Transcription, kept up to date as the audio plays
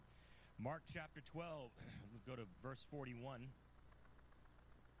Mark chapter 12, we'll go to verse 41.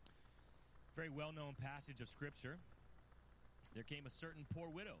 Very well-known passage of Scripture. There came a certain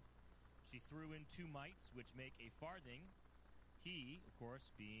poor widow. She threw in 2 mites, which make a farthing. He, of course,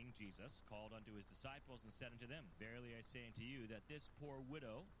 being Jesus, called unto his disciples and said unto them, Verily I say unto you, that this poor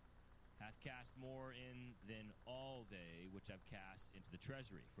widow hath cast more in than all they which have cast into the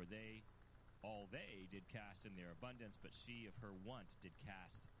treasury. For all they did cast in their abundance, but she of her want did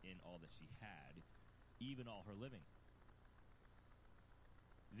cast in all that she had, even all her living.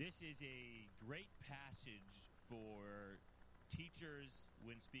 This is a great passage for teachers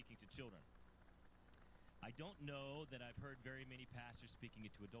when speaking to children. I don't know that I've heard very many pastors speaking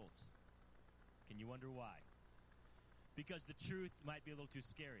it to adults. Can you wonder why? Because the truth might be a little too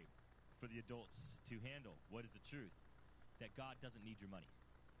scary for the adults to handle. What is the truth? That God doesn't need your money.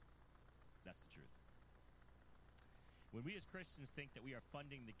 That's the truth. When we as Christians think that we are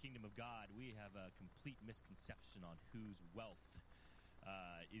funding the kingdom of God, we have a complete misconception on whose wealth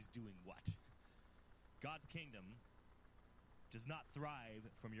is doing what. God's kingdom does not thrive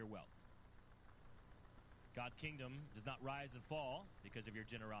from your wealth. God's kingdom does not rise and fall because of your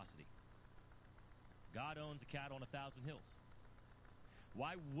generosity. God owns a cattle on 1,000 hills.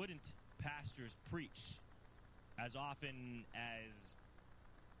 Why wouldn't pastors preach as often as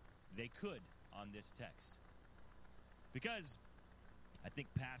they could on this text? Because I think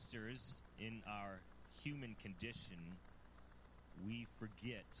pastors, in our human condition, we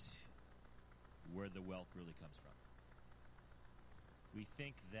forget where the wealth really comes from. We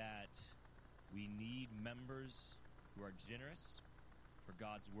think that we need members who are generous for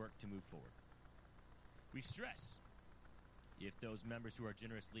God's work to move forward. We stress, if those members who are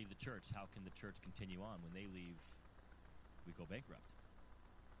generous leave the church, how can the church continue on? When they leave, we go bankrupt.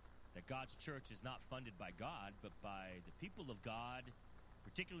 That God's church is not funded by God, but by the people of God,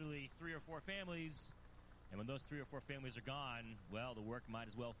 particularly 3 or 4 families. And when those 3 or 4 families are gone, well, the work might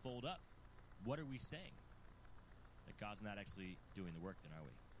as well fold up. What are we saying? That God's not actually doing the work, then, are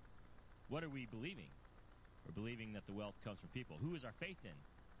we? What are we believing? We're believing that the wealth comes from people. Who is our faith in?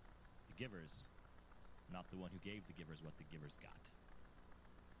 The givers, not the one who gave the givers what the givers got.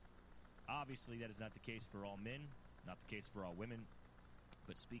 Obviously, that is not the case for all men, not the case for all women.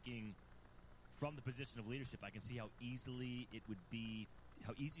 But speaking from the position of leadership, I can see how easy it'd be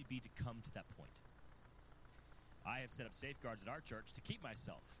to come to that point. I have set up safeguards at our church to keep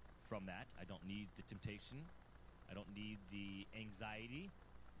myself from that. I don't need the temptation. I don't need the anxiety.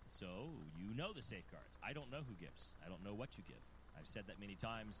 So you know the safeguards. I don't know who gives. I don't know what you give. I've said that many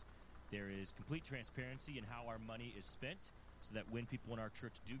times. There is complete transparency in how our money is spent so that when people in our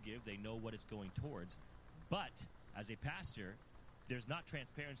church do give, they know what it's going towards. But as a pastor, there's not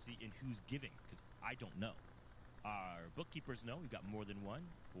transparency in who's giving because I don't know. Our bookkeepers know. We've got more than one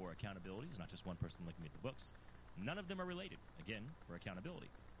for accountability. It's not just one person looking at the books. None of them are related, again, for accountability.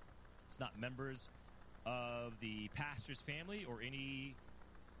 It's not members of the pastor's family or any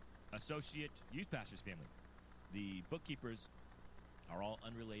associate youth pastor's family. The bookkeepers are all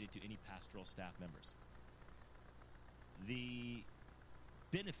unrelated to any pastoral staff members. The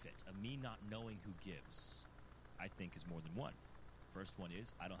benefit of me not knowing who gives, I think, is more than one. First one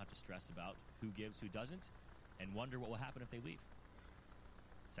is I don't have to stress about who gives, who doesn't, and wonder what will happen if they leave.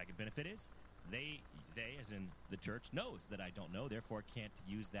 Second benefit is they, as in the church, knows that I don't know, therefore can't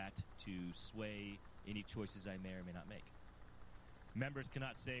use that to sway any choices I may or may not make. Members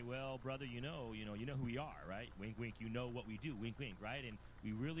cannot say, well, brother, you know who we are, right? Wink, wink, you know what we do, wink, wink, right? And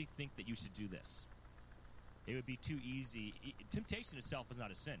we really think that you should do this. It would be too easy. Temptation itself is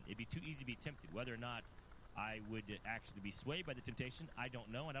not a sin. It'd be too easy to be tempted. Whether or not I would actually be swayed by the temptation, I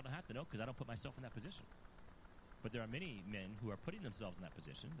don't know, and I don't have to know because I don't put myself in that position. But there are many men who are putting themselves in that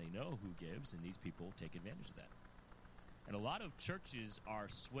position. They know who gives, and these people take advantage of that. And a lot of churches are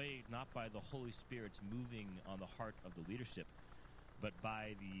swayed not by the Holy Spirit's moving on the heart of the leadership, but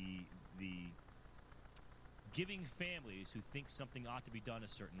by the giving families who think something ought to be done a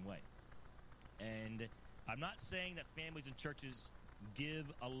certain way. And I'm not saying that families and churches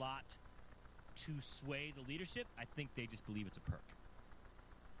give a lot to sway the leadership. I think they just believe it's a perk.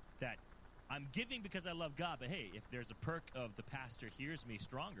 That I'm giving because I love God, but hey, if there's a perk of the pastor hears me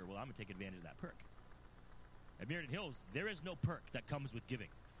stronger, well, I'm going to take advantage of that perk. At Meriden Hills, there is no perk that comes with giving.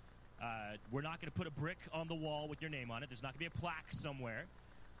 We're not going to put a brick on the wall with your name on it. There's not going to be a plaque somewhere.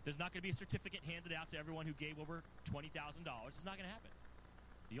 There's not going to be a certificate handed out to everyone who gave over $20,000. It's not going to happen.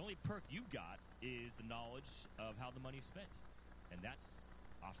 The only perk you've got is the knowledge of how the money's spent, and that's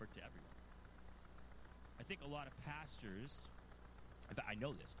offered to everyone. I think a lot of pastors, in fact, I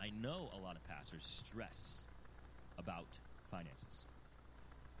know a lot of pastors stress about finances.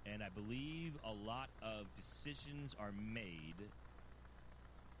 And And I believe a lot of decisions are made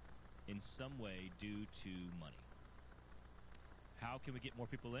in some way due to money. How can we get more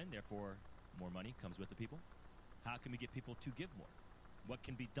people in? Therefore, more money comes with the people. How can we get people to give more? What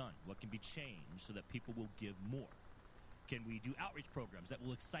can be done? What can be changed so that people will give more? Can we do outreach programs that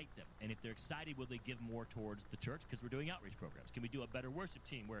will excite them? And if they're excited, will they give more towards the church? Because we're doing outreach programs. Can we do a better worship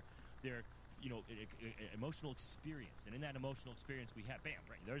team where they're, emotional experience? And in that emotional experience, we have, bam,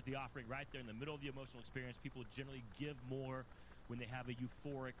 right, there's the offering right there in the middle of the emotional experience. People generally give more when they have a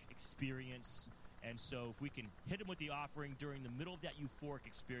euphoric experience. And so if we can hit them with the offering during the middle of that euphoric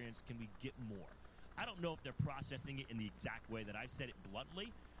experience, can we get more? I don't know if they're processing it in the exact way that I said it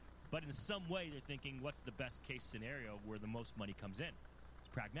bluntly, but in some way they're thinking, what's the best case scenario where the most money comes in? It's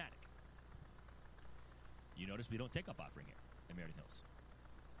pragmatic. You notice we don't take up offering here at Meriden Hills.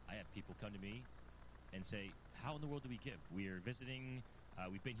 I have people come to me and say, how in the world do we give? We're visiting,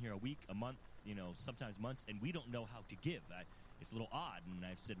 we've been here a week, a month, sometimes months, and we don't know how to give. It's a little odd, and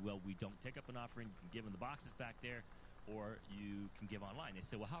I've said, well, we don't take up an offering. You can give in the boxes back there, or you can give online. They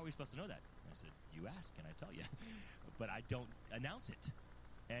said, well, how are we supposed to know that? I said, you ask, and I tell you. But I don't announce it.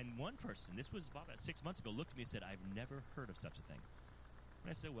 And one person, this was about 6 months ago, looked at me and said, I've never heard of such a thing. And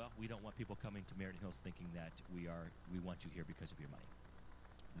I said, well, we don't want people coming to Meriden Hills thinking that we want you here because of your money.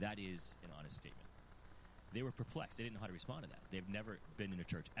 That is an honest statement. They were perplexed. They didn't know how to respond to that. They've never been in a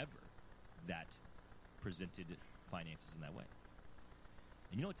church ever that presented finances in that way.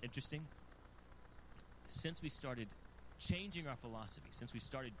 And you know what's interesting? Since we started changing our philosophy, since we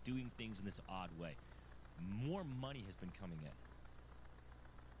started doing things in this odd way, more money has been coming in.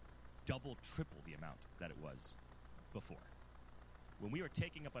 Double, triple the amount that it was before. When we were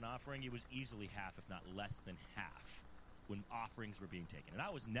taking up an offering, it was easily half, if not less than half, when offerings were being taken. And I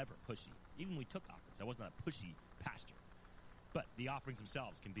was never pushy. Even when we took offerings, I was not a pushy pastor. But the offerings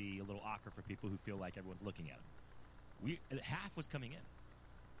themselves can be a little awkward for people who feel like everyone's looking at them. Half was coming in.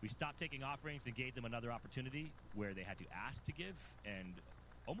 We stopped taking offerings and gave them another opportunity where they had to ask to give, and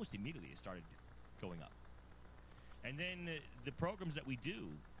almost immediately it started going up. And then the programs that we do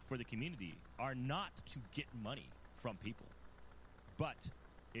for the community are not to get money from people, but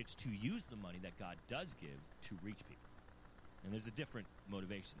it's to use the money that God does give to reach people. And there's a different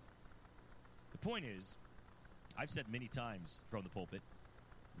motivation. The point is, I've said many times from the pulpit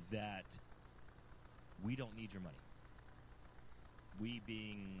that we don't need your money. We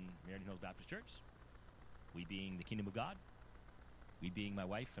being Meriden Hills Baptist Church, we being the Kingdom of God, we being my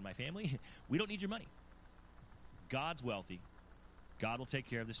wife and my family, we don't need your money. God's wealthy. God will take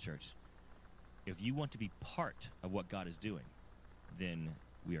care of this church. If you want to be part of what God is doing, then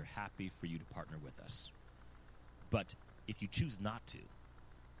we are happy for you to partner with us. But if you choose not to,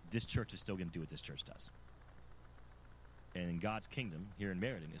 this church is still going to do what this church does. And God's kingdom here in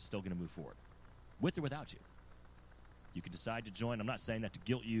Meriden is still going to move forward, with or without you. You can decide to join. I'm not saying that to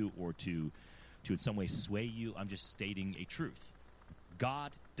guilt you or to in some way sway you. I'm just stating a truth.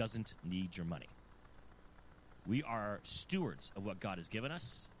 God doesn't need your money. We are stewards of what God has given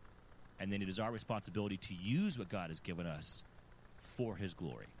us, and then it is our responsibility to use what God has given us for His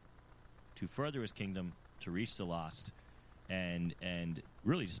glory, to further His kingdom, to reach the lost, and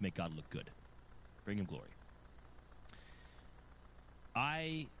really just make God look good, bring Him glory.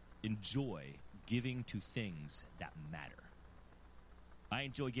 I enjoy giving to things that matter. I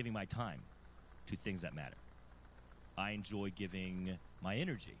enjoy giving my time to things that matter. I enjoy giving my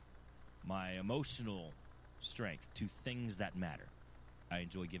energy, my emotional strength to things that matter. I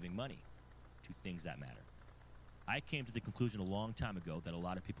enjoy giving money to things that matter. I came to the conclusion a long time ago that a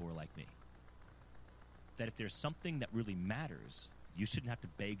lot of people were like me. That if there's something that really matters, you shouldn't have to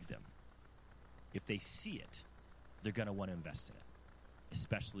beg them. If they see it, they're going to want to invest in it,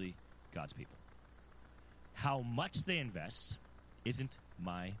 especially God's people. How much they invest isn't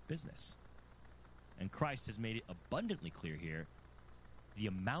my business. And Christ has made it abundantly clear here, the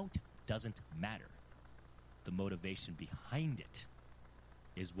amount doesn't matter. The motivation behind it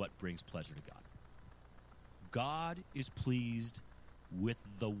is what brings pleasure to God. God is pleased with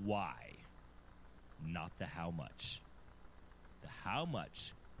the why, not the how much. The how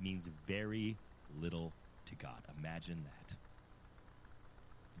much means very little to God. Imagine that.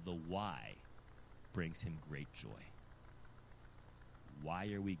 The why brings Him great joy.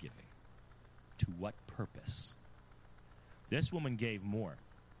 Why are we giving? To what purpose? This woman gave more.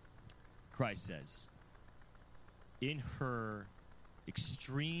 Christ says, in her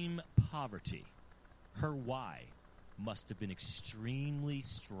extreme poverty, her why must have been extremely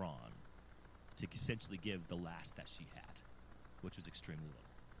strong to essentially give the last that she had, which was extremely little.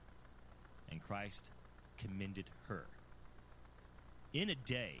 And Christ commended her. In a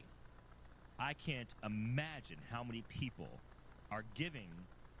day I can't imagine how many people are giving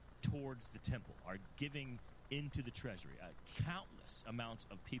towards the temple, are giving into the treasury. Countless amounts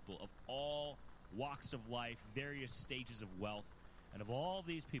of people of all walks of life, various stages of wealth, and of all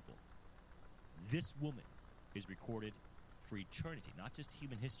these people, this woman is recorded for eternity, not just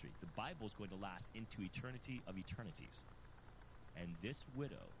human history. The Bible is going to last into eternity of eternities. And this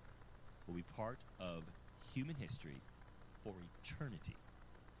widow will be part of human history for eternity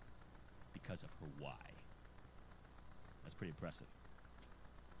because of her why. That's pretty impressive.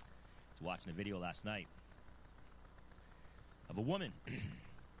 I was watching a video last night of a woman,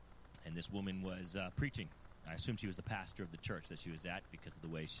 and this woman was preaching. I assume she was the pastor of the church that she was at because of the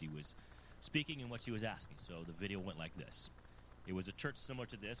way she was speaking and what she was asking. So the video went like this. It was a church similar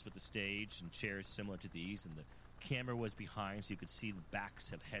to this with the stage and chairs similar to these, and the camera was behind so you could see the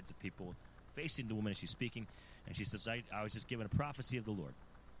backs of heads of people facing the woman as she's speaking. And she says, I was just given a prophecy of the Lord.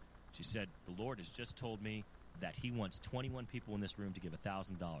 She said, the Lord has just told me that he wants 21 people in this room to give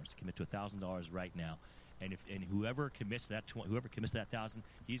 $1,000, to commit to $1,000 right now. And whoever commits that $1,000,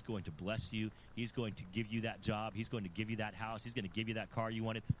 he's going to bless you. He's going to give you that job. He's going to give you that house. He's going to give you that car you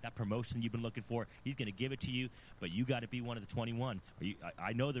wanted, that promotion you've been looking for. He's going to give it to you, but you got to be one of the 21.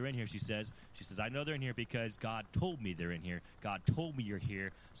 I know they're in here, she says. She says, I know they're in here because God told me they're in here. God told me you're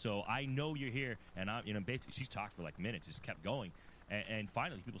here, so I know you're here. And basically, she's talked for like minutes, just kept going. And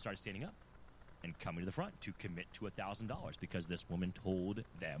finally, people started standing up and coming to the front to commit to $1,000 because this woman told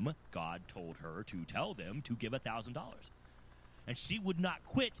them, God told her to tell them to give $1,000. And she would not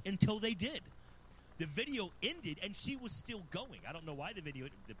quit until they did. The video ended, and she was still going. I don't know why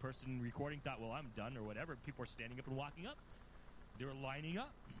the person recording thought, well, I'm done or whatever. People are standing up and walking up. They're lining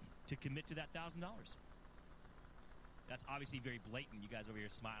up to commit to that $1,000. That's obviously very blatant. You guys over here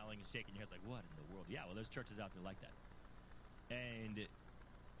smiling and shaking your heads like, what in the world? Yeah, well, there's churches out there like that. And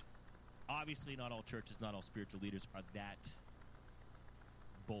obviously, not all churches, not all spiritual leaders are that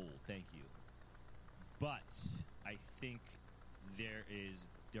bold. Thank you. But I think there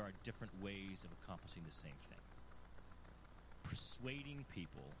are different ways of accomplishing the same thing. Persuading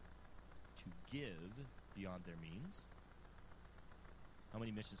people to give beyond their means. How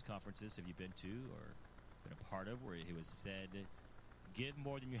many missions conferences have you been to or been a part of where it was said, give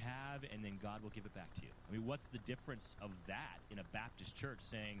more than you have and then God will give it back to you? I mean, what's the difference of that in a Baptist church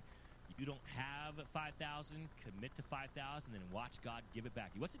saying, you don't have 5,000, commit to 5,000, and then watch God give it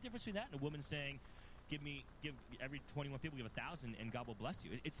back to you? What's the difference between that and a woman saying, give every 21 people, give 1,000, and God will bless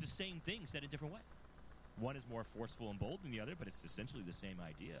you? It's the same thing said a different way. One is more forceful and bold than the other, but it's essentially the same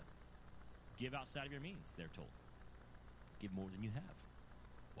idea. Give outside of your means, they're told. Give more than you have.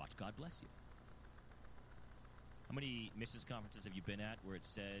 Watch God bless you. How many missions conferences have you been at where it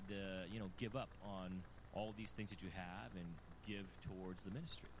said, give up on all these things that you have and give towards the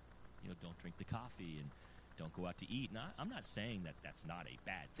ministry? Don't drink the coffee and don't go out to eat. Now, I'm not saying that that's not a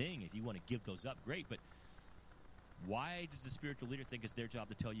bad thing. If you want to give those up, great. But why does the spiritual leader think it's their job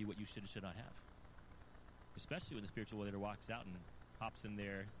to tell you what you should and should not have? Especially when the spiritual leader walks out and hops in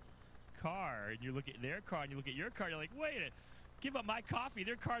their car, and you look at their car and you look at your car, you're like, wait, give up my coffee.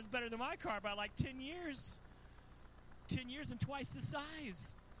 Their car's better than my car by like 10 years. 10 years and twice the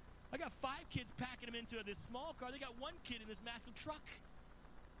size. I got 5 kids packing them into this small car. They got 1 kid in this massive truck.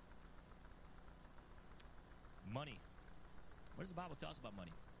 Money. What does the Bible tell us about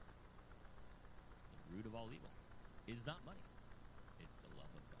money? The root of all evil is not money. It's the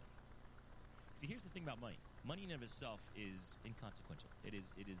love of money. See, here's the thing about money. Money in and of itself is inconsequential. It is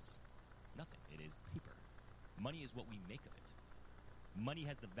nothing. It is paper. Money is what we make of it. Money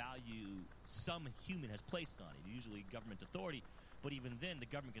has the value some human has placed on it, usually government authority. But even then, the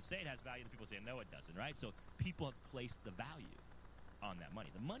government can say it has value, and people say, no, it doesn't, right? So people have placed the value on that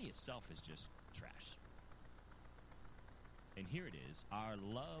money. The money itself is just trash. And here it is, our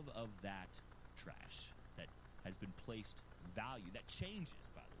love of that trash that has been placed value, that changes,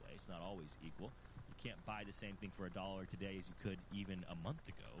 by the way. It's not always equal. You can't buy the same thing for $1 today as you could even a month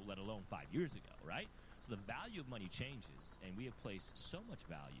ago, let alone 5 years ago, right? So the value of money changes, and we have placed so much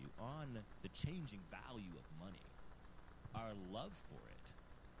value on the changing value of money. Our love for it,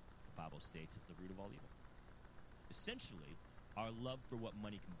 the Bible states, is the root of all evil. Essentially, our love for what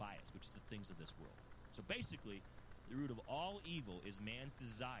money can buy us, which is the things of this world. So basically, the root of all evil is man's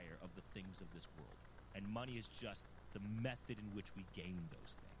desire of the things of this world. And money is just the method in which we gain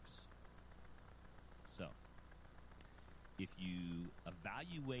those things. So, if you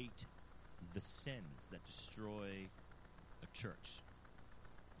evaluate the sins that destroy a church,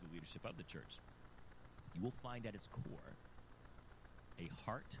 the leadership of the church, you will find at its core a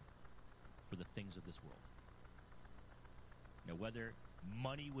heart for the things of this world. Now, whether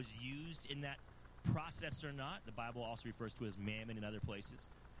money was used in that process or not, the Bible also refers to as mammon in other places.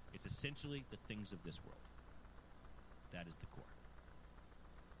 It's essentially the things of this world. That is the core.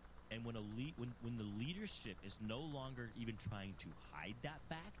 And when the leadership is no longer even trying to hide that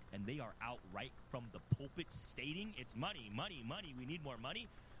fact, and they are outright from the pulpit stating it's money, money, money, we need more money,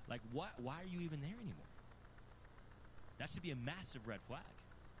 like why are you even there anymore? That should be a massive red flag.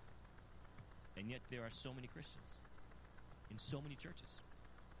 And yet there are so many Christians in so many churches.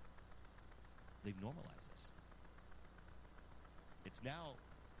 They've normalized this. It's now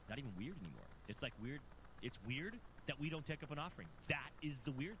not even weird anymore. It's like weird. It's weird that we don't take up an offering. That is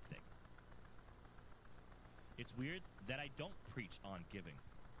the weird thing. It's weird that I don't preach on giving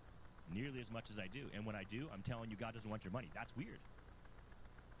nearly as much as I do. And when I do, I'm telling you God doesn't want your money. That's weird.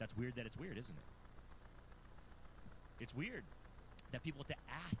 That's weird that it's weird, isn't it? It's weird that people have to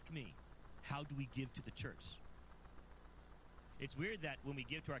ask me, how do we give to the church? It's weird that when we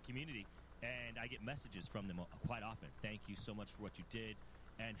give to our community, and I get messages from them quite often, thank you so much for what you did,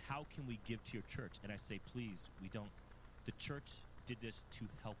 and how can we give to your church? And I say, please, we don't. The church did this to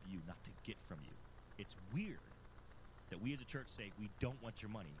help you, not to get from you. It's weird that we as a church say, we don't want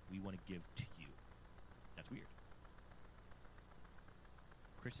your money, we want to give to you. That's weird.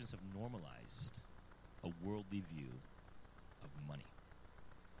 Christians have normalized a worldly view of money,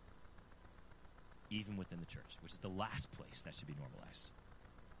 even within the church, which is the last place that should be normalized.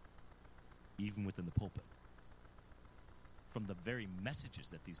 Even within the pulpit. From the very messages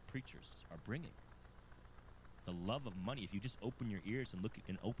that these preachers are bringing. The love of money, if you just open your ears and look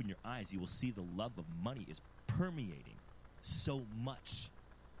and open your eyes, you will see the love of money is permeating so much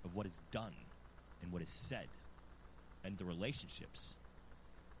of what is done and what is said and the relationships.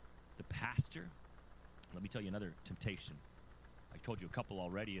 The pastor, let me tell you another temptation. I told you a couple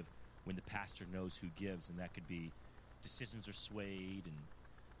already of when the pastor knows who gives, and that could be decisions are swayed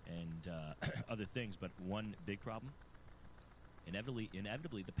and other things. But one big problem, inevitably,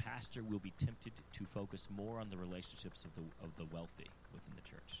 the pastor will be tempted to focus more on the relationships of the wealthy within the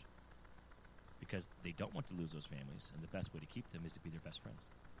church, because they don't want to lose those families, and the best way to keep them is to be their best friends.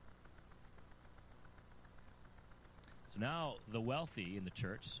 So now the wealthy in the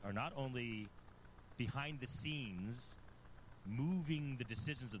church are not only behind the scenes moving the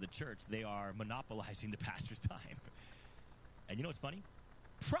decisions of the church, they are monopolizing the pastor's time. And you know what's funny?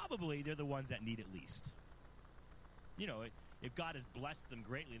 Probably they're the ones that need it least. You know, if God has blessed them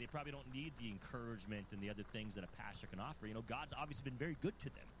greatly, they probably don't need the encouragement and the other things that a pastor can offer. You know, God's obviously been very good to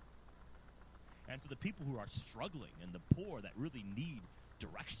them. And so the people who are struggling and the poor that really need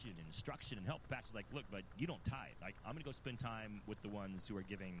direction and instruction and help, the pastor's like, look, but you don't tithe. Like, I'm going to go spend time with the ones who are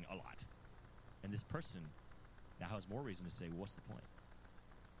giving a lot. And this person now has more reason to say, well, what's the point?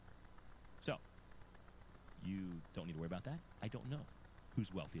 So, you don't need to worry about that. I don't know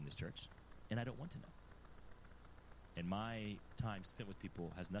who's wealthy in this church, and I don't want to know. And my time spent with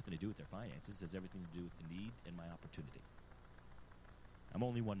people has nothing to do with their finances. It has everything to do with the need and my opportunity. I'm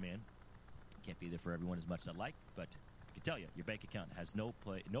only one man. Can't be there for everyone as much as I'd like, but I can tell you, your bank account has no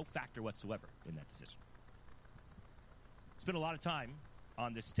factor whatsoever in that decision. Spent a lot of time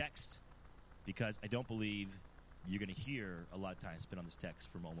on this text because I don't believe you're going to hear a lot of time spent on this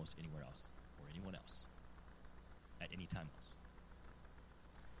text from almost anywhere else or anyone else at any time else.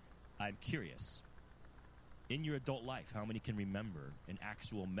 I'm curious, in your adult life, how many can remember an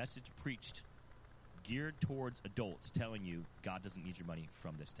actual message preached geared towards adults telling you God doesn't need your money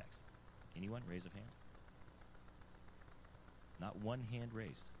from this text? Anyone? Raise a hand. Not one hand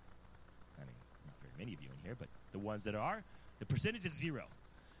raised. I mean, not very many of you in here, but the ones that are, the percentage is 0.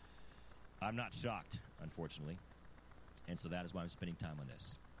 I'm not shocked, unfortunately. And so that is why I'm spending time on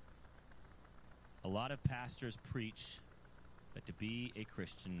this. A lot of pastors preach that to be a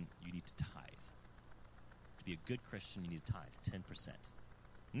Christian, you need to tithe. To be a good Christian, you need to tithe 10%.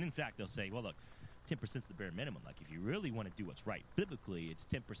 And in fact, they'll say, well, look, 10% is the bare minimum. Like, if you really want to do what's right, biblically, it's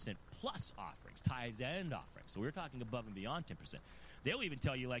 10% plus offerings, tithes and offerings. So we're talking above and beyond 10%. They'll even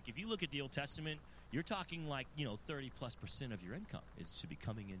tell you, like, if you look at the Old Testament, you're talking like, 30+% of your income should be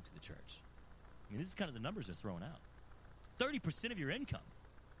coming into the church. I mean, this is kind of the numbers they're throwing out. 30% of your income.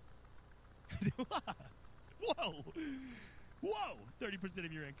 Whoa! 30%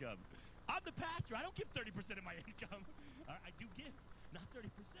 of your income. I'm the pastor. I don't give 30% of my income. I do give, not 30%.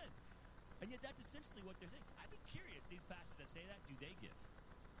 And yet that's essentially what they're saying. I'd be curious, these pastors that say that, do they give?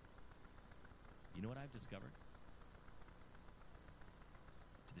 You know what I've discovered?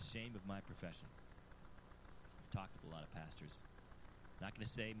 To the shame of my profession. I've talked with a lot of pastors. Not going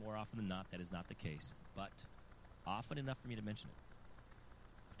to say more often than not that is not the case, but often enough for me to mention it.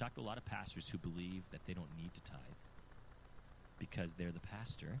 I've talked to a lot of pastors who believe that they don't need to tithe. because they're the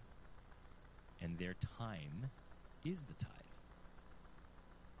pastor, and their time is the tithe.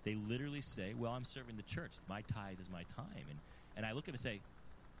 They literally say, well, I'm serving the church. My tithe is my time. And I look at them and say,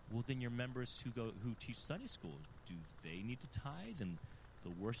 well, then your members who teach Sunday school, do they need to tithe? And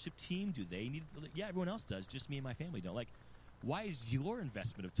the worship team, do they need to? Yeah, everyone else does. Just me and my family don't. Like, why is your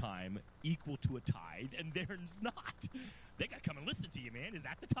investment of time equal to a tithe and theirs not? They got to come and listen to you, man. Is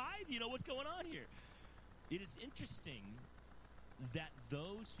that the tithe? You know, what's going on here? It is interesting that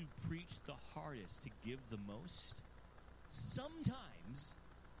those who preach the hardest to give the most sometimes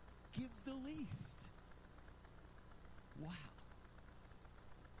give the least. Wow.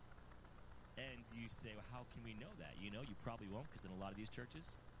 And you say, well, how can we know that? You know, you probably won't, because in a lot of these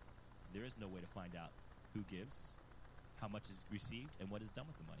churches, there is no way to find out who gives, how much is received, and what is done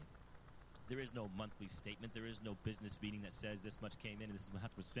with the money. There is no monthly statement. There is no business meeting that says this much came in and this is how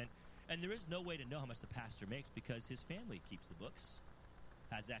much was spent. And there is no way to know how much the pastor makes because his family keeps the books,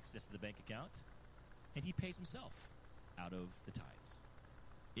 has access to the bank account, and he pays himself out of the tithes.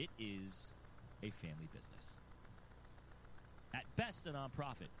 It is a family business. At best, a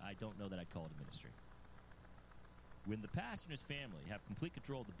nonprofit. I don't know that I'd call it a ministry. When the pastor and his family have complete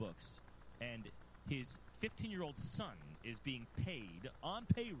control of the books, and his 15-year-old son is being paid on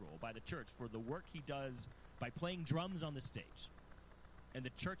payroll by the church for the work he does by playing drums on the stage, and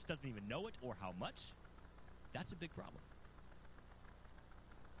the church doesn't even know it or how much, that's a big problem.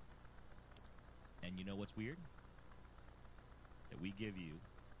 And you know what's weird? That we give you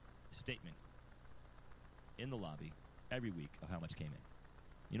a statement in the lobby every week of how much came in.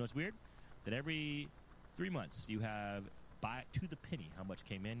 You know what's weird? That every 3 months you have to the penny how much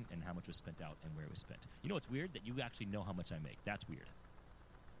came in and how much was spent out and where it was spent. You know what's weird? That you actually know how much I make. That's weird.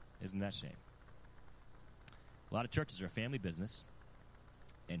 Isn't that a shame? A lot of churches are a family business,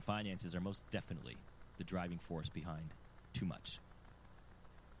 and finances are most definitely the driving force behind too much.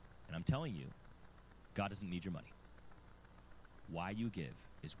 And I'm telling you, God doesn't need your money. Why you give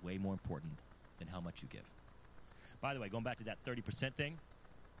is way more important than how much you give. By the way, going back to that 30% thing,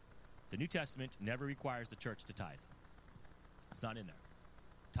 the New Testament never requires the church to tithe. It's not in there.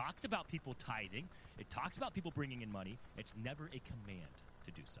 It talks about people tithing. It talks about people bringing in money. It's never a command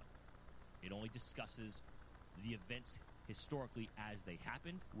to do so. It only discusses the events historically as they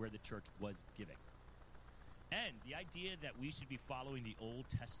happened, where the church was giving. And the idea that we should be following the Old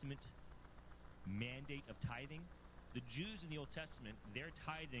Testament mandate of tithing, the Jews in the Old Testament, their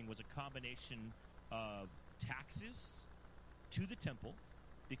tithing was a combination of taxes to the temple,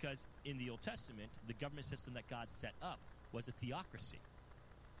 because in the Old Testament, the government system that God set up was a theocracy.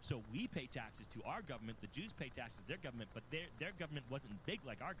 So we pay taxes to our government, the Jews pay taxes to their government, but their government wasn't big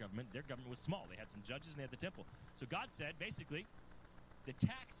like our government. Their government was small. They had some judges and they had the temple. So God said, basically, the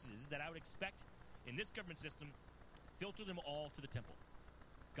taxes that I would expect in this government system, filter them all to the temple.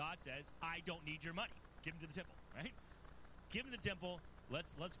 God says, I don't need your money. Give them to the temple, right? Give them to the temple.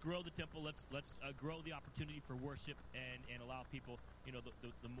 Let's grow the temple. Let's grow the opportunity for worship and allow people, you know,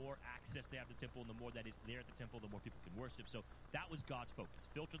 the more access they have to the temple and the more that is there at the temple, the more people can worship. So that was God's focus.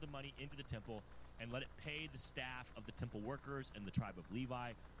 Filter the money into the temple and let it pay the staff of the temple workers and the tribe of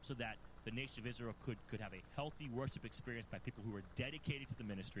Levi so that the nation of Israel could have a healthy worship experience by people who were dedicated to the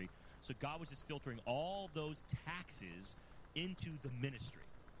ministry. So God was just filtering all those taxes into the ministry.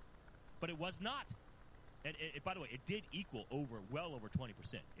 But it was not. And by the way, it did equal well over 20%.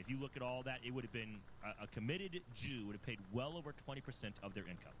 If you look at all that, it would have been a committed Jew would have paid well over 20% of their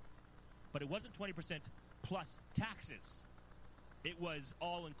income. But it wasn't 20% plus taxes. It was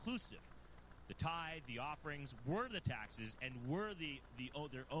all inclusive. The tithe, the offerings were the taxes and were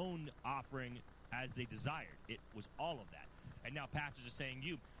their own offering as they desired. It was all of that. And now pastors are saying,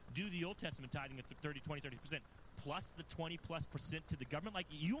 you do the Old Testament tithing at the 30% plus the 20+% to the government. Like,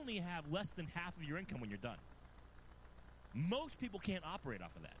 you only have less than half of your income when you're done. Most people can't operate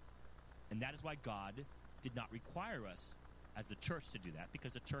off of that. And that is why God did not require us as the church to do that,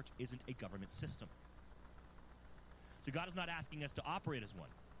 because the church isn't a government system. So God is not asking us to operate as one.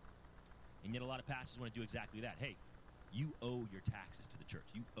 And yet a lot of pastors want to do exactly that. Hey, you owe your taxes to the church.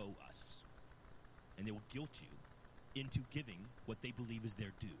 You owe us. And they will guilt you into giving what they believe is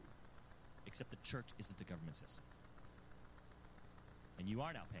their due. Except the church isn't a government system. And you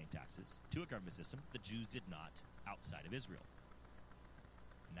are now paying taxes to a government system. The Jews did not outside of Israel.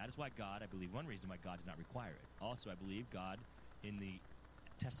 And that is why God, I believe, one reason why God did not require it. Also, I believe God, in the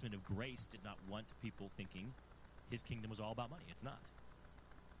Testament of grace, did not want people thinking his kingdom was all about money. It's not.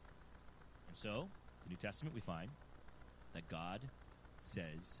 And so, the New Testament, we find that God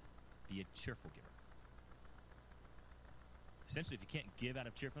says, be a cheerful giver. Essentially, if you can't give out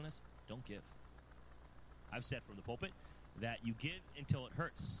of cheerfulness, don't give. I've said from the pulpit, that you give until it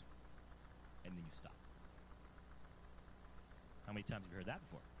hurts, and then you stop. How many times have you heard that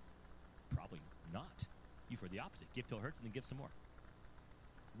before? Probably not. You've heard the opposite. Give till it hurts and then give some more.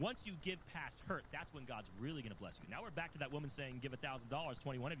 Once you give past hurt, that's when God's really going to bless you. Now we're back to that woman saying, give $1,000,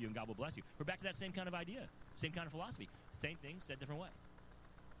 21 of you, and God will bless you. We're back to that same kind of idea, same kind of philosophy. Same thing, said different way.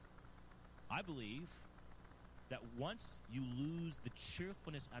 I believe that once you lose the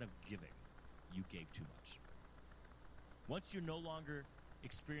cheerfulness out of giving, you gave too much. Once you're no longer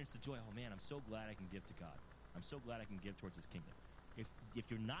experience the joy, oh man, I'm so glad I can give to God. I'm so glad I can give towards his kingdom. If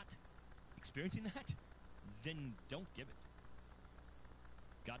you're not experiencing that, then don't give it.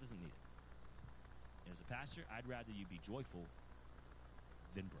 God doesn't need it. And as a pastor, I'd rather you be joyful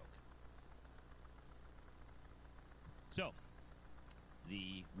than broke. So,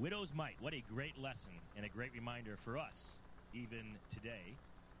 the widow's mite, what a great lesson and a great reminder for us, even today.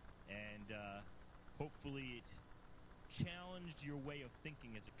 And hopefully it challenged your way of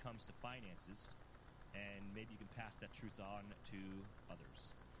thinking as it comes to finances, and maybe you can pass that truth on to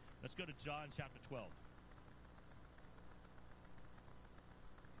others. Let's go to John chapter 12.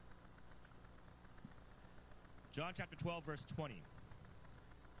 John chapter 12, verse 20.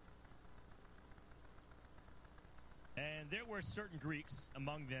 And there were certain Greeks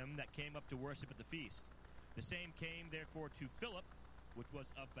among them that came up to worship at the feast. The same came therefore to Philip, which was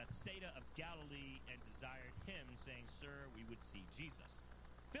of Bethsaida of Galilee, and desired him, saying, Sir, we would see Jesus.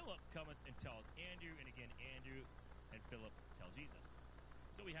 Philip cometh and telleth Andrew, and again Andrew and Philip tell Jesus.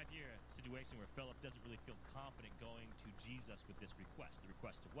 So we have here a situation where Philip doesn't really feel confident going to Jesus with this request. The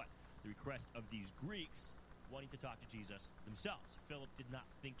request of what? The request of these Greeks wanting to talk to Jesus themselves. Philip did not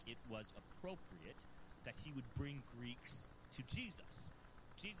think it was appropriate that he would bring Greeks to Jesus.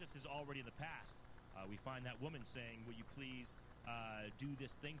 Jesus is already in the past. We find that woman saying, will you please do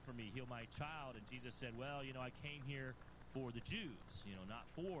this thing for me, heal my child? And Jesus said, well, I came here for the Jews, not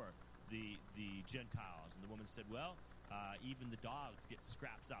for the Gentiles. And the woman said, well, even the dogs get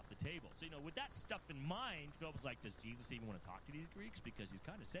scraps off the table. So, with that stuff in mind, Philip was like, does Jesus even want to talk to these Greeks? Because he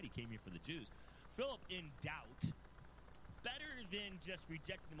kind of said he came here for the Jews. Philip, in doubt, better than just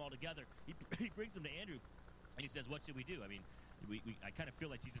rejecting them altogether, he brings them to Andrew, and he says, what should we do? I mean, I kind of feel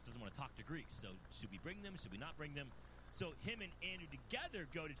like Jesus doesn't want to talk to Greeks, so should we bring them? Should we not bring them? So him and Andrew together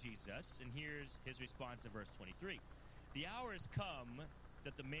go to Jesus, and here's his response in verse 23. The hour has come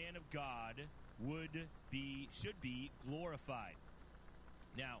that the man of God should be glorified.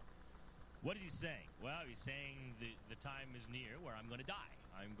 Now, what is he saying? Well, he's saying the time is near where I'm going to die.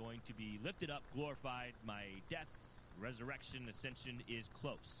 I'm going to be lifted up, glorified. My death, resurrection, ascension is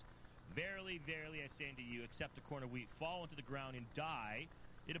close. Verily, verily, I say unto you, except a corn of wheat fall into the ground and die,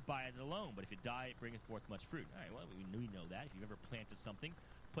 it abideth alone. But if it die, it bringeth forth much fruit. All right, well, we know that. If you've ever planted something,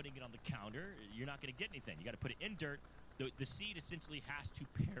 putting it on the counter, you're not going to get anything. You got to put it in dirt. The seed essentially has to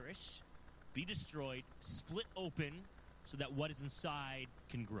perish, be destroyed, split open, so that what is inside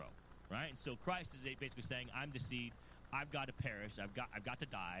can grow. Right? And so Christ is basically saying, I'm the seed. I've got to perish. I've got to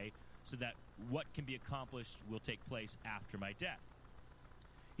die, so that what can be accomplished will take place after my death.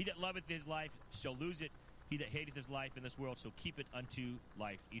 He that loveth his life shall lose it. He that hateth his life in this world shall keep it unto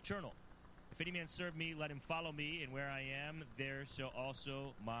life eternal. If any man serve me, let him follow me, and where I am, there shall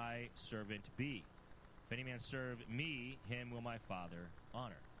also my servant be. If any man serve me, him will my Father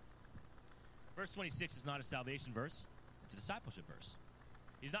honor. Verse 26 is not a salvation verse. It's a discipleship verse.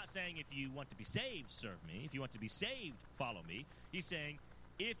 He's not saying if you want to be saved, serve me. If you want to be saved, follow me. He's saying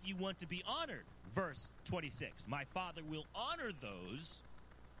if you want to be honored, verse 26, my Father will honor those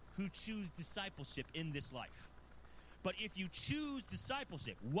who choose discipleship in this life. But if you choose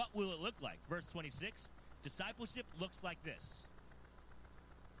discipleship, what will it look like? Verse 26, discipleship looks like this.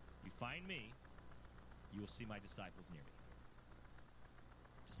 You find me, you will see my disciples near me.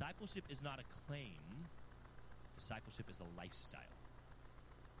 Discipleship is not a claim. Discipleship is a lifestyle.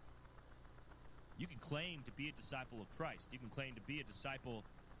 You can claim to be a disciple of Christ. You can claim to be a disciple,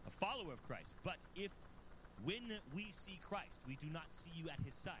 a follower of Christ. But if when we see Christ, we do not see you at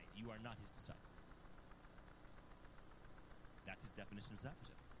his side, you are not his disciple. That's his definition of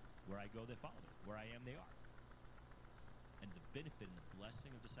discipleship. Where I go, they follow me. Where I am, they are. And the benefit and the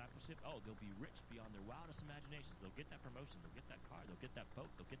blessing of discipleship, they'll be rich beyond their wildest imaginations. They'll get that promotion. They'll get that car. They'll get that boat.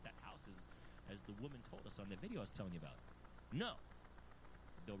 They'll get that house, as the woman told us on the video I was telling you about. No.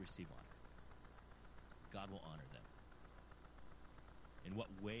 They'll receive honor. God will honor them. In what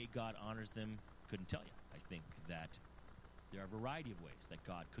way God honors them, couldn't tell you. I think that there are a variety of ways that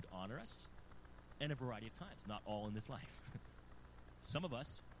God could honor us, and a variety of times, not all in this life. Some of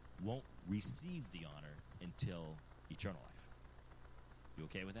us won't receive the honor until eternal life. You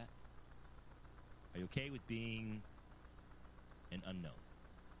okay with that? Are you okay with being and unknown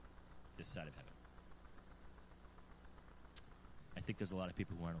this side of heaven. I think there's a lot of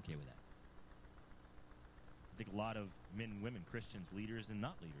people who aren't okay with that. I think a lot of men and women, Christians, leaders and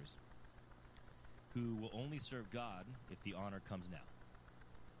not leaders, who will only serve God if the honor comes now.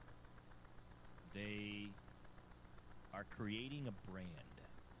 They are creating a brand,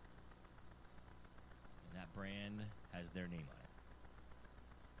 and that brand has their name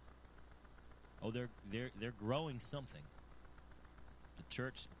on it. Oh, they're growing something. The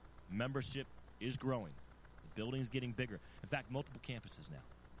church membership is growing. The building's getting bigger. In fact, multiple campuses now.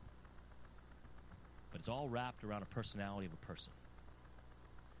 But it's all wrapped around a personality of a person.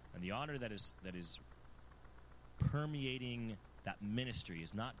 And the honor that is permeating that ministry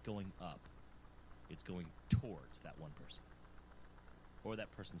is not going up. It's going towards that one person or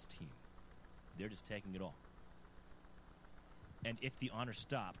that person's team. They're just taking it all. And if the honor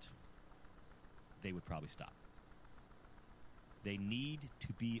stopped, they would probably stop. They need to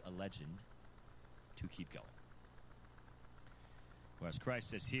be a legend to keep going. Whereas Christ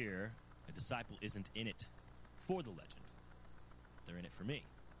says here, a disciple isn't in it for the legend. They're in it for me.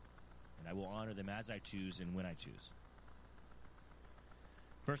 And I will honor them as I choose and when I choose.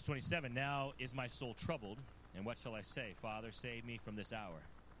 Verse 27, now is my soul troubled, and what shall I say? Father, save me from this hour.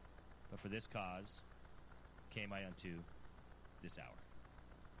 But for this cause came I unto this hour.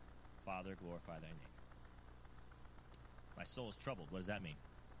 Father, glorify thy name. My soul is troubled. What does that mean?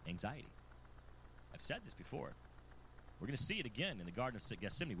 Anxiety. I've said this before. We're going to see it again in the Garden of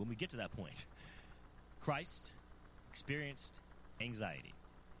Gethsemane when we get to that point. Christ experienced anxiety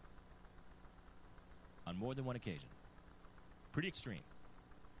on more than one occasion. Pretty extreme.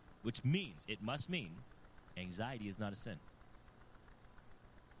 Which means, it must mean, anxiety is not a sin.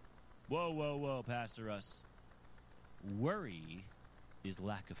 Whoa, Pastor Russ. Worry is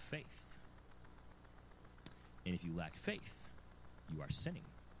lack of faith. And if you lack faith, you are sinning.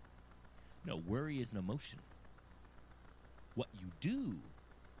 No, worry is an emotion. What you do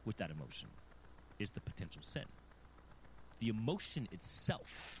with that emotion is the potential sin. The emotion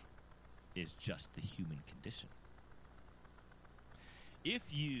itself is just the human condition.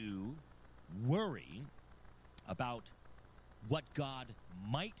 If you worry about what God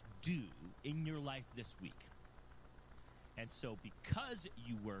might do in your life this week, and so because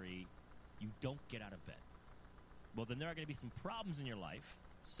you worry, you don't get out of bed, well, then there are going to be some problems in your life,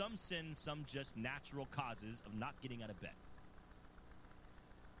 some sin, some just natural causes of not getting out of bed.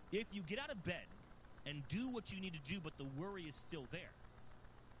 If you get out of bed and do what you need to do, but the worry is still there,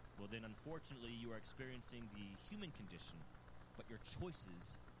 well, then unfortunately you are experiencing the human condition, but your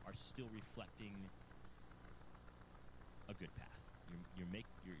choices are still reflecting a good path. You're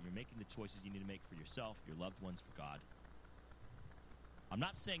making the choices you need to make for yourself, your loved ones, for God. I'm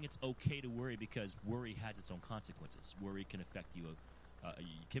not saying it's okay to worry, because worry has its own consequences. Worry can affect you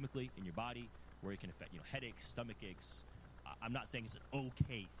chemically in your body. Worry can affect headaches, stomach aches. I'm not saying it's an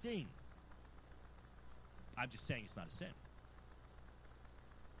okay thing. I'm just saying it's not a sin.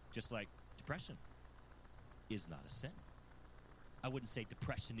 Just like depression is not a sin. I wouldn't say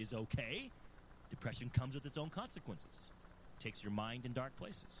depression is okay. Depression comes with its own consequences. It takes your mind in dark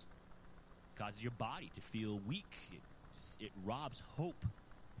places. It causes your body to feel weak. It robs hope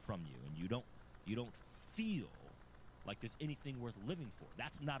from you, and you don't feel like there's anything worth living for.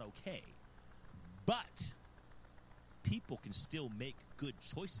 That's not okay. But people can still make good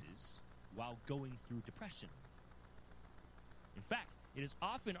choices while going through depression. In fact, it is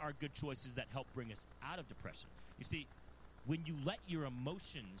often our good choices that help bring us out of depression. You see, when you let your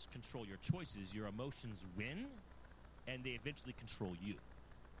emotions control your choices, your emotions win, and they eventually control you.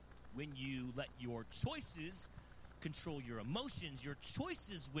 When you let your choices control your emotions, your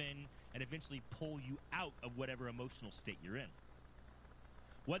choices win and eventually pull you out of whatever emotional state you're in.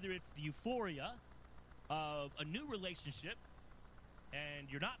 Whether it's the euphoria of a new relationship, and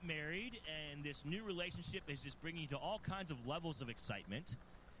you're not married, and this new relationship is just bringing you to all kinds of levels of excitement,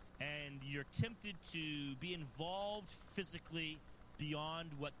 and you're tempted to be involved physically beyond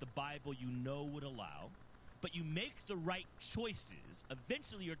what the Bible would allow, but you make the right choices,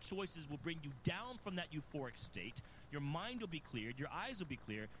 eventually your choices will bring you down from that euphoric state. Your mind will be cleared, your eyes will be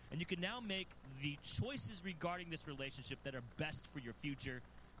clear, and you can now make the choices regarding this relationship that are best for your future,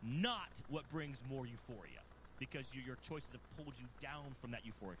 not what brings more euphoria, because your choices have pulled you down from that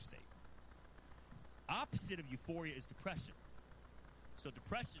euphoric state. Opposite of euphoria is depression. So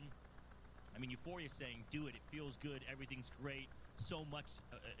depression, euphoria is saying, do it, it feels good, everything's great, so much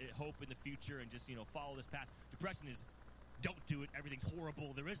hope in the future, and just, follow this path. Depression is, don't do it, everything's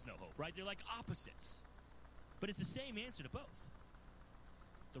horrible, there is no hope, right? They're like opposites. But it's the same answer to both.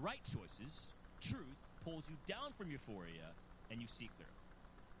 The right choices, truth, pulls you down from euphoria and you see clearly.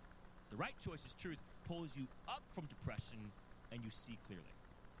 The right choice is truth, pulls you up from depression, and you see clearly.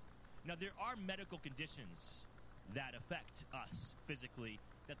 Now, there are medical conditions that affect us physically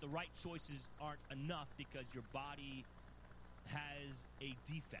that the right choices aren't enough because your body has a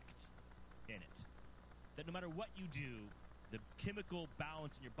defect in it. That no matter what you do, the chemical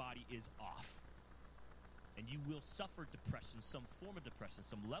balance in your body is off. And you will suffer depression, some form of depression,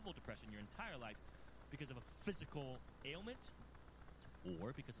 some level of depression your entire life because of a physical ailment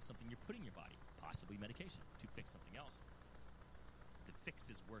or because of something you're putting in your body, possibly medication, to fix something else. The fix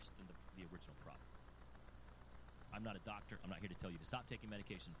is worse than the original problem. I'm not a doctor. I'm not here to tell you to stop taking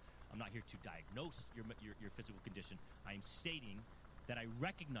medication. I'm not here to diagnose your physical condition. I am stating that I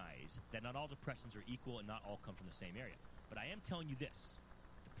recognize that not all depressions are equal and not all come from the same area. But I am telling you this.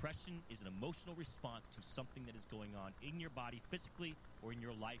 Depression is an emotional response to something that is going on in your body physically or in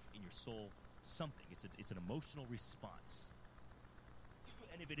your life, in your soul, something. It's an emotional response.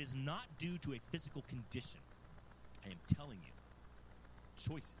 And if it is not due to a physical condition, I am telling you,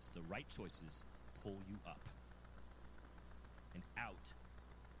 choices, the right choices, pull you up and out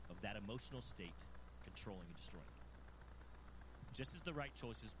of that emotional state, controlling and destroying you. Just as the right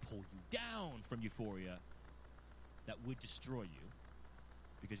choices pull you down from euphoria that would destroy you,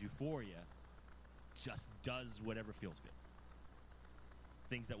 because euphoria just does whatever feels good.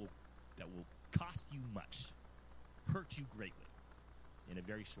 Things that will cost you much, hurt you greatly in a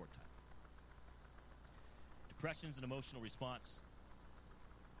very short time. Depression is an emotional response.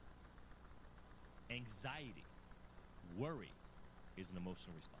 Anxiety, worry is an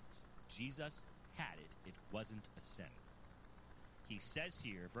emotional response. Jesus had it. It wasn't a sin. He says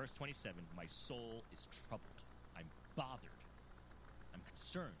here, verse 27, my soul is troubled. I'm bothered. I'm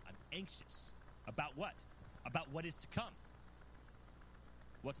concerned. I'm anxious. About what? About what is to come.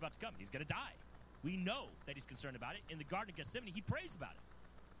 What's about to come? He's going to die. We know that he's concerned about it. In the Garden of Gethsemane, he prays about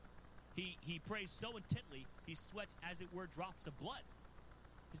it. He prays so intently, he sweats, as it were, drops of blood.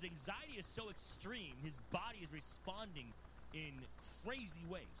 His anxiety is so extreme, his body is responding in crazy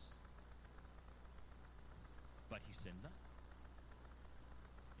ways. But he said no.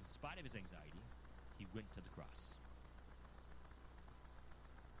 In spite of his anxiety, he went to the cross.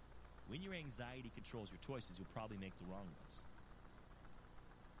 When your anxiety controls your choices, you'll probably make the wrong ones.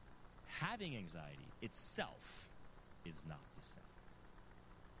 Having anxiety itself is not the sin.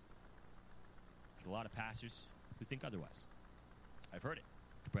 There's a lot of pastors who think otherwise. I've heard it.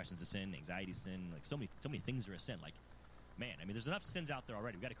 Depression's a sin, anxiety's a sin, like so many things are a sin. Like, man, I mean, there's enough sins out there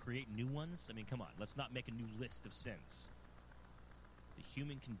already. We've got to create new ones. I mean, come on, let's not make a new list of sins. The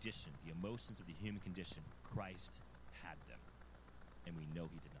human condition, the emotions of the human condition, Christ had them. And we know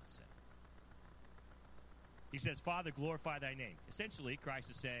he did not sin. He says, Father, glorify thy name. Essentially, Christ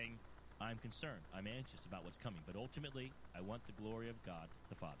is saying, I'm concerned. I'm anxious about what's coming. But ultimately, I want the glory of God,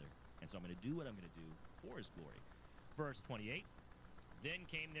 the Father. And so I'm going to do what I'm going to do for his glory. Verse 28, then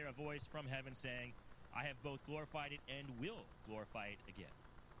came there a voice from heaven saying, I have both glorified it and will glorify it again.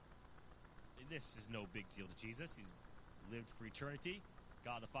 This is no big deal to Jesus. He's lived for eternity.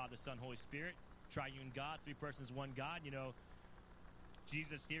 God, the Father, Son, Holy Spirit, triune God, three persons, one God. You know,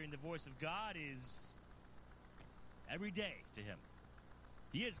 Jesus hearing the voice of God is every day to him.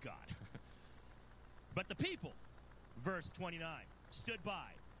 He is God. But the people, verse 29, stood by,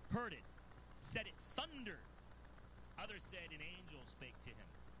 heard it, said it thundered. Others said an angel spake to him.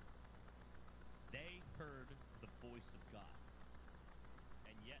 They heard the voice of God.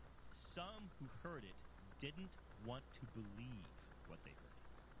 And yet some who heard it didn't want to believe what they heard.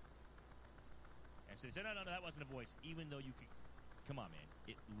 And so they said, no, that wasn't a voice, even though you could. Come on,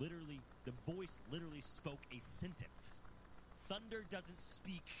 man. The voice literally spoke a sentence. Thunder doesn't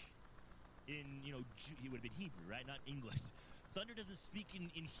speak in, it would have been Hebrew, right? Not English. Thunder doesn't speak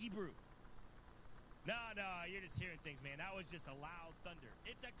in Hebrew. No, you're just hearing things, man. That was just a loud thunder.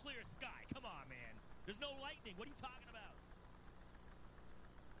 It's a clear sky. Come on, man. There's no lightning. What are you talking about?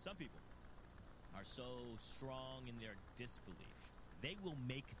 Some people are so strong in their disbelief, they will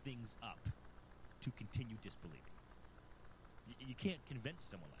make things up to continue disbelieving. You can't convince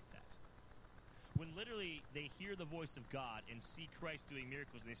someone like that. When literally they hear the voice of God and see Christ doing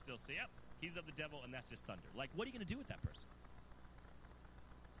miracles, and they still say, yep, he's of the devil, and that's just thunder. Like, what are you going to do with that person?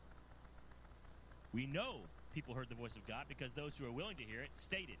 We know people heard the voice of God because those who are willing to hear it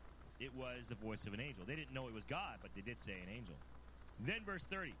stated it was the voice of an angel. They didn't know it was God, but they did say an angel. Then verse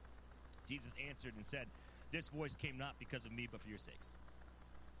 30, Jesus answered and said, this voice came not because of me, but for your sakes.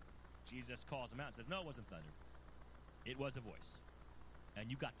 Jesus calls them out and says, no, it wasn't thunder. It was a voice. And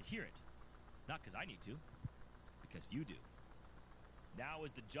you got to hear it. Not because I need to, because you do. Now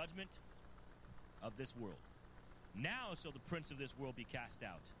is the judgment of this world. Now shall the prince of this world be cast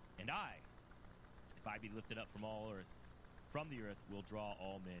out. And I, if I be lifted up from the earth, will draw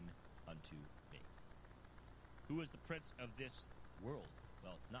all men unto me. Who is the prince of this world?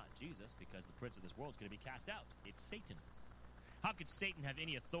 Well, it's not Jesus, because the prince of this world is going to be cast out. It's Satan. How could Satan have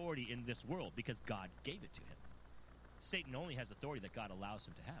any authority in this world? Because God gave it to him. Satan only has authority that God allows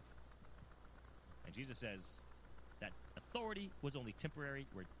him to have. And Jesus says that authority was only temporary.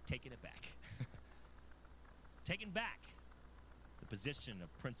 We're taking it back. Taking back the position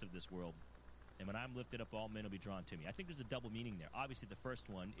of prince of this world. And when I'm lifted up, all men will be drawn to me. I think there's a double meaning there. Obviously, the first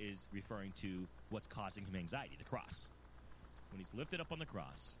one is referring to what's causing him anxiety, the cross. When he's lifted up on the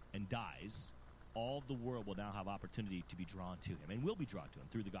cross and dies, all the world will now have opportunity to be drawn to him and will be drawn to him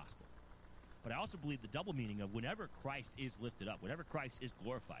through the gospel. But I also believe the double meaning of whenever Christ is lifted up, whenever Christ is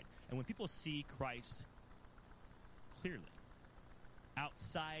glorified, and when people see Christ clearly,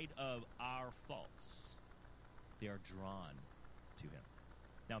 outside of our faults, they are drawn to him.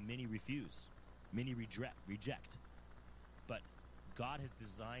 Now, many refuse. Many reject. But God has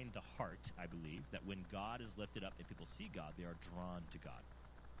designed the heart, I believe, that when God is lifted up and people see God, they are drawn to God.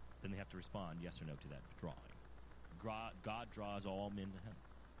 Then they have to respond yes or no to that drawing. God draws all men to him.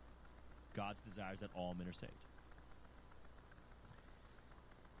 God's desires that all men are saved.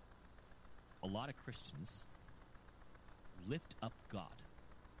 A lot of Christians lift up God,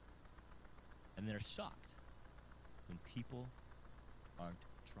 and they're shocked when people aren't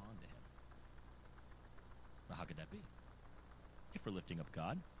drawn to him. Well, how could that be? If we're lifting up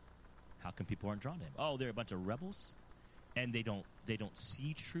God, how come people aren't drawn to him? Oh, they're a bunch of rebels, and they don't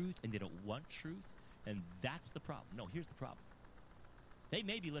see truth, and they don't want truth, and that's the problem. No, here's the problem. They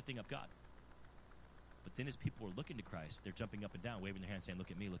may be lifting up God, but then as people are looking to Christ, they're jumping up and down, waving their hands, saying,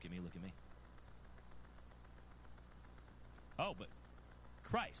 look at me, look at me, look at me. Oh, but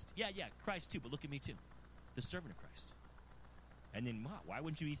Christ. Yeah, Christ too, but look at me too. The servant of Christ. And then why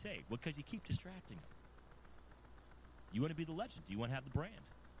wouldn't you be saved? Well, because you keep distracting them. You want to be the legend. You want to have the brand.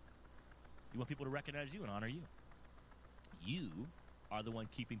 You want people to recognize you and honor you. You are the one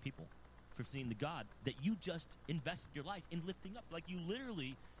keeping people from seeing the God that you just invested your life in lifting up. Like you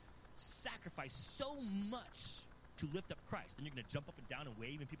literally sacrifice so much to lift up Christ. Then you're going to jump up and down and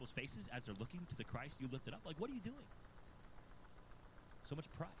wave in people's faces as they're looking to the Christ you lifted up. Like, what are you doing? So much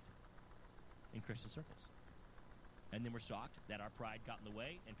pride in Christian circles. And then we're shocked that our pride got in the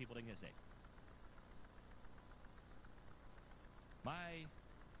way and people didn't get saved. I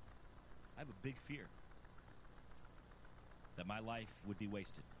have a big fear that my life would be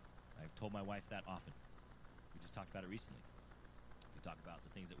wasted. I've told my wife that often. We just talked about it recently. We talk about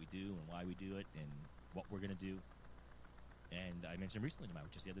the things that we do and why we do it and what we're going to do. And I mentioned recently to my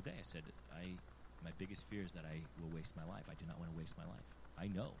wife, just the other day, I said, my biggest fear is that I will waste my life. I do not want to waste my life. I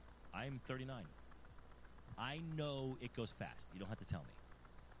know. I'm 39. I know it goes fast. You don't have to tell me.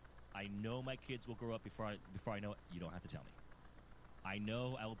 I know my kids will grow up before I know it. You don't have to tell me. I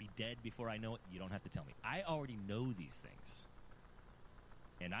know I will be dead before I know it. You don't have to tell me. I already know these things.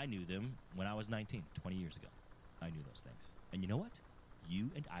 And I knew them when I was 19, 20 years ago. I knew those things. And you know what? You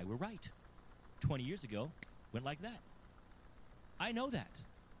and I were right. 20 years ago, went like that. I know that.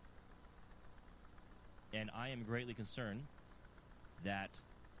 And I am greatly concerned that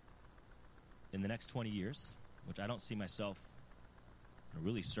in the next 20 years, which I don't see myself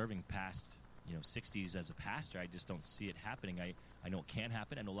really serving past 60s as a pastor. I just don't see it happening. I know it can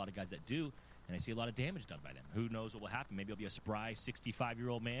happen. I know a lot of guys that do, and I see a lot of damage done by them. Who knows what will happen? Maybe I'll be a spry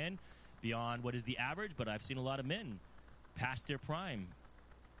 65-year-old man beyond what is the average, but I've seen a lot of men past their prime,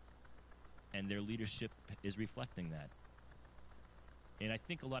 and their leadership is reflecting that. And I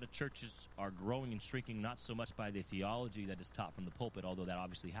think a lot of churches are growing and shrinking not so much by the theology that is taught from the pulpit, although that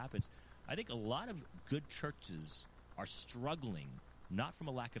obviously happens. I think a lot of good churches are struggling not from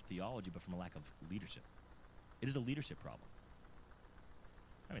a lack of theology, but from a lack of leadership. It is a leadership problem.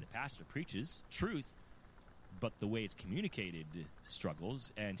 I mean, the pastor preaches truth, but the way it's communicated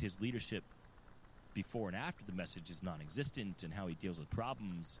struggles, and his leadership before and after the message is non-existent, and how he deals with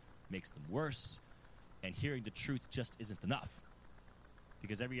problems makes them worse, and hearing the truth just isn't enough.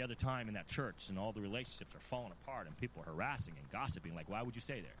 Because every other time in that church and all the relationships are falling apart and people are harassing and gossiping, like, why would you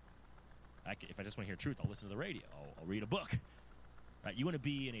stay there? If I just want to hear truth, I'll listen to the radio. I'll read a book. Right? You want to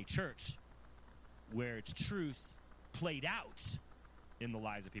be in a church where it's truth played out in the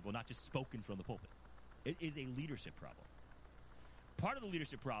lives of people, not just spoken from the pulpit. It is a leadership problem. Part of the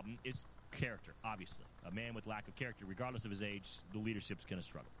leadership problem is character, obviously. A man with lack of character, regardless of his age, the leadership's going to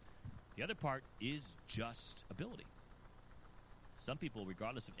struggle. The other part is just ability. Some people,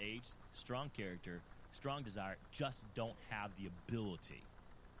 regardless of age, strong character, strong desire, just don't have the ability.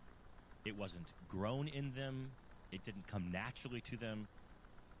 It wasn't grown in them. It didn't come naturally to them.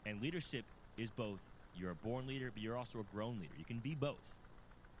 And leadership is both, you're a born leader, but you're also a grown leader. You can be both.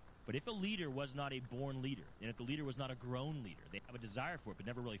 But if a leader was not a born leader, and if the leader was not a grown leader, they have a desire for it but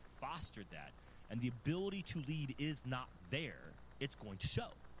never really fostered that, and the ability to lead is not there, it's going to show.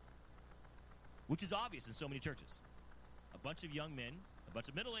 Which is obvious in so many churches. A bunch of young men, a bunch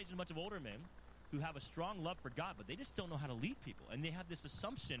of middle-aged and a bunch of older men who have a strong love for God, but they just don't know how to lead people. And they have this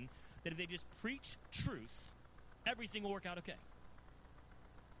assumption that if they just preach truth, everything will work out okay.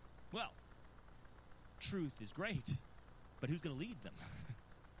 Well, truth is great, but who's going to lead them?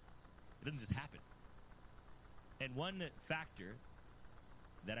 It doesn't just happen. And one factor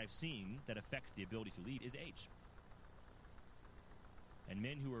that I've seen that affects the ability to lead is age. And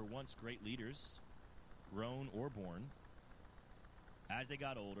men who were once great leaders, grown or born, as they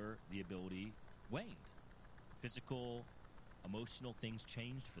got older, the ability waned. Physical, emotional things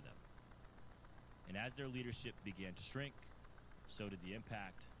changed for them. And as their leadership began to shrink, so did the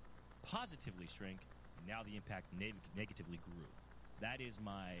impact positively shrink, and now the impact negatively grew. That is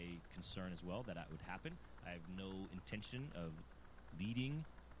my concern as well, that would happen. I have no intention of leading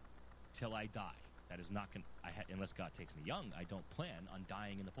till I die. That is not going to, unless God takes me young, I don't plan on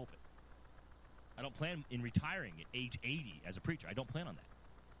dying in the pulpit. I don't plan in retiring at age 80 as a preacher. I don't plan on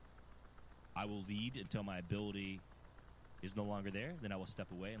that. I will lead until my ability is no longer there. Then I will step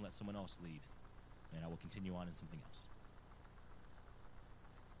away and let someone else lead. And I will continue on in something else.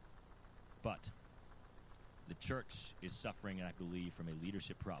 But the church is suffering, I believe, from a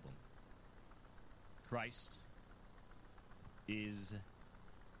leadership problem. Christ is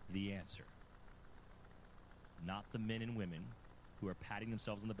the answer. Not the men and women who are patting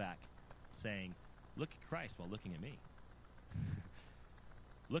themselves on the back saying, look at Christ while looking at me.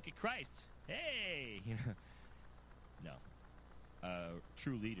 Look at Christ. Hey! No. A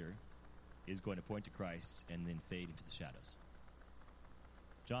true leader is going to point to Christ and then fade into the shadows.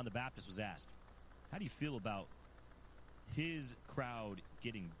 John the Baptist was asked, how do you feel about his crowd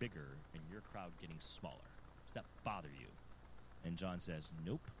getting bigger and your crowd getting smaller? Does that bother you? And John says,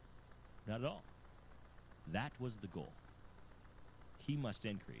 nope, not at all. That was the goal. He must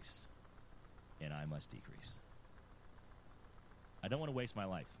increase, and I must decrease. I don't want to waste my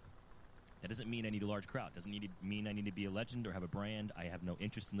life. That doesn't mean I need a large crowd. Doesn't mean I need to be a legend or have a brand. I have no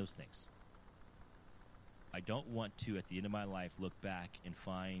interest in those things. I don't want to, at the end of my life, look back and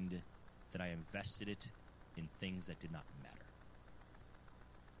find that I invested it in things that did not matter.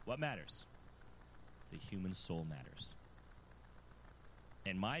 What matters? The human soul matters.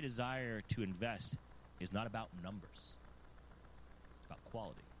 And my desire to invest is not about numbers. It's about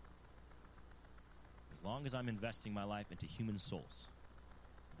quality. As long as I'm investing my life into human souls,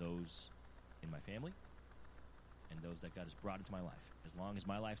 those in my family and those that God has brought into my life, as long as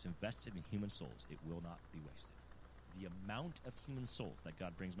my life's invested in human souls, it will not be wasted. The amount of human souls that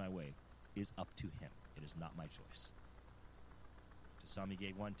God brings my way is up to him. It is not my choice. To some he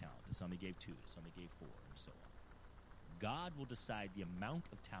gave 1 talent, to some he gave 2, to some he gave 4, and so on. God will decide the amount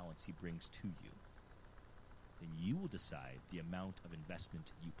of talents he brings to you. Then you will decide the amount of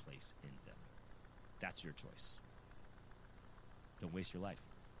investment you place in them. That's your choice. Don't waste your life.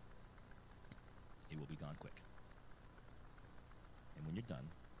 It will be gone quick. And when you're done,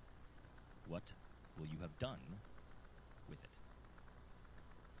 what will you have done with it?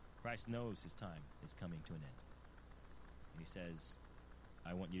 Christ knows his time is coming to an end. And he says,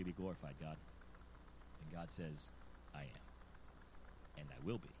 I want you to be glorified, God. And God says, I am. And I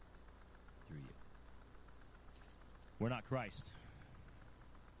will be through you. We're not Christ.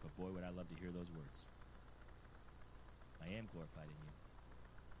 But boy, would I love to hear those words. I am glorified in you.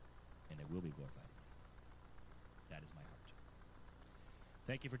 And I will be glorified in you. That is my heart.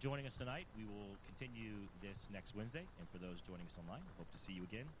 Thank you for joining us tonight. We will continue this next Wednesday. And for those joining us online, hope to see you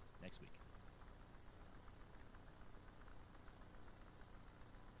again next week.